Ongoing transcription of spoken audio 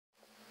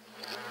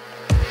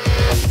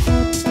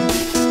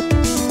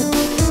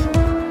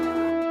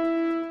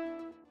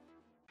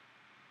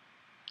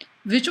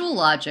Visual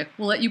logic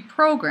will let you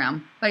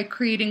program by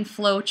creating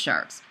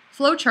flowcharts.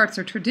 Flowcharts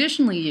are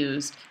traditionally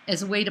used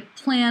as a way to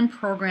plan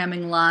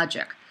programming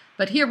logic,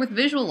 but here with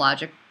visual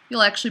logic,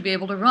 you'll actually be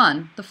able to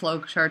run the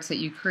flowcharts that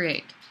you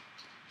create.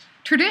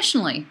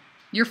 Traditionally,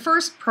 your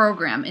first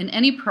program in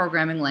any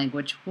programming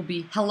language will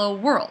be Hello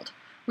World,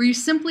 where you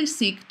simply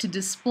seek to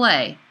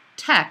display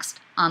text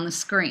on the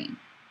screen.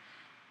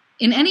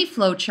 In any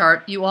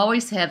flowchart, you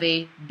always have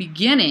a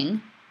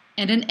beginning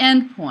and an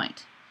end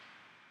point.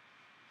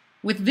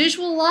 With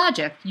visual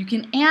logic, you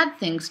can add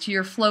things to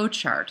your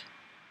flowchart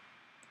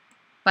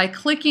by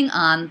clicking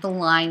on the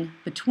line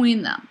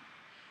between them.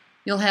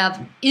 You'll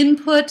have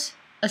input,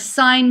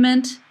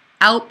 assignment,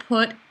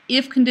 output,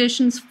 if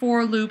conditions,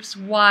 for loops,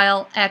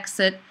 while,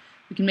 exit.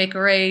 We can make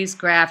arrays,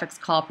 graphics,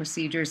 call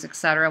procedures,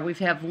 etc. We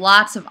have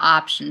lots of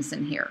options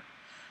in here.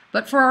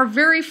 But for our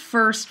very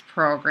first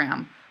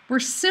program, we're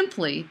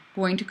simply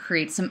going to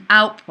create some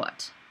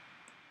output.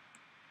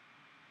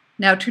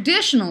 Now,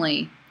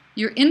 traditionally,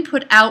 your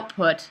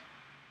input-output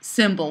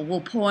symbol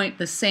will point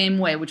the same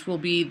way, which will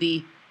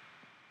be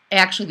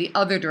actually the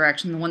other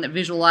direction, the one that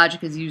Visual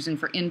Logic is using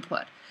for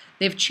input.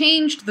 They've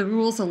changed the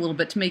rules a little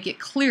bit to make it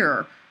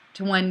clearer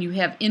to when you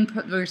have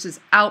input versus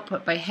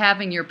output by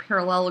having your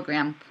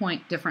parallelogram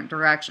point different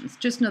directions.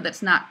 Just know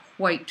that's not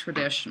quite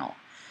traditional.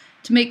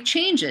 To make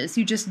changes,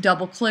 you just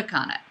double-click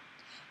on it.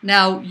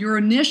 Now, your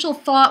initial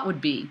thought would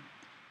be,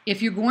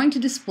 if you're going to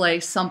display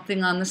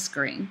something on the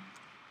screen,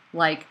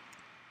 like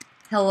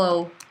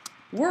Hello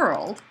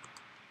World,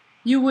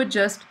 you would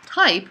just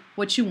type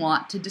what you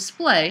want to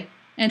display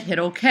and hit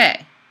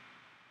OK.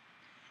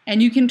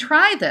 And you can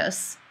try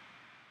this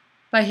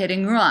by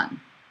hitting Run.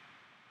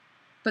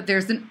 But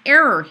there's an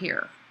error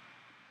here.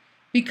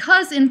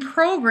 Because in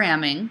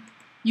programming,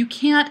 you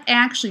can't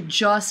actually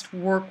just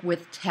work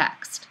with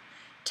text.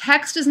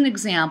 Text is an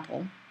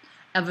example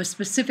of a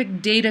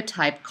specific data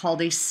type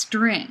called a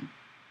string.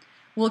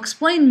 We'll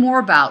explain more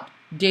about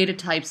data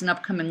types in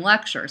upcoming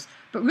lectures,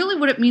 but really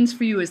what it means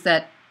for you is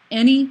that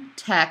any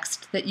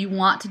text that you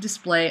want to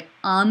display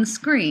on the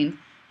screen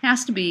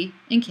has to be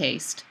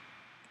encased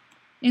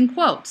in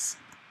quotes.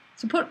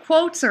 So put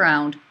quotes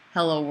around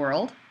Hello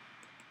World,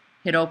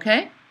 hit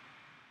OK,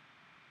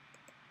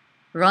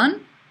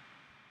 run,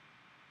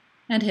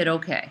 and hit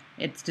OK.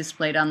 It's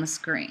displayed on the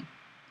screen.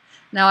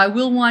 Now I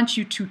will want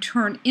you to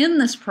turn in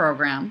this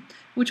program,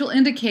 which will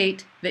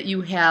indicate that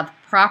you have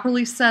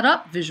properly set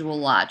up visual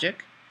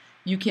logic,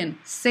 you can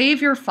save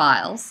your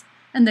files,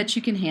 and that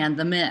you can hand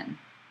them in.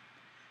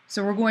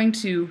 So we're going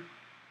to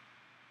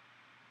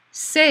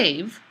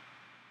save,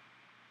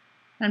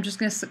 and I'm just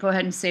going to go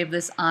ahead and save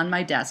this on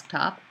my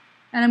desktop,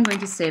 and I'm going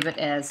to save it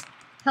as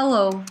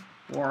Hello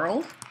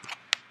World.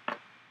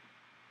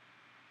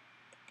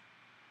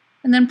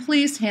 And then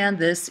please hand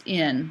this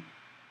in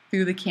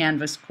through the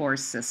Canvas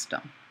course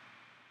system.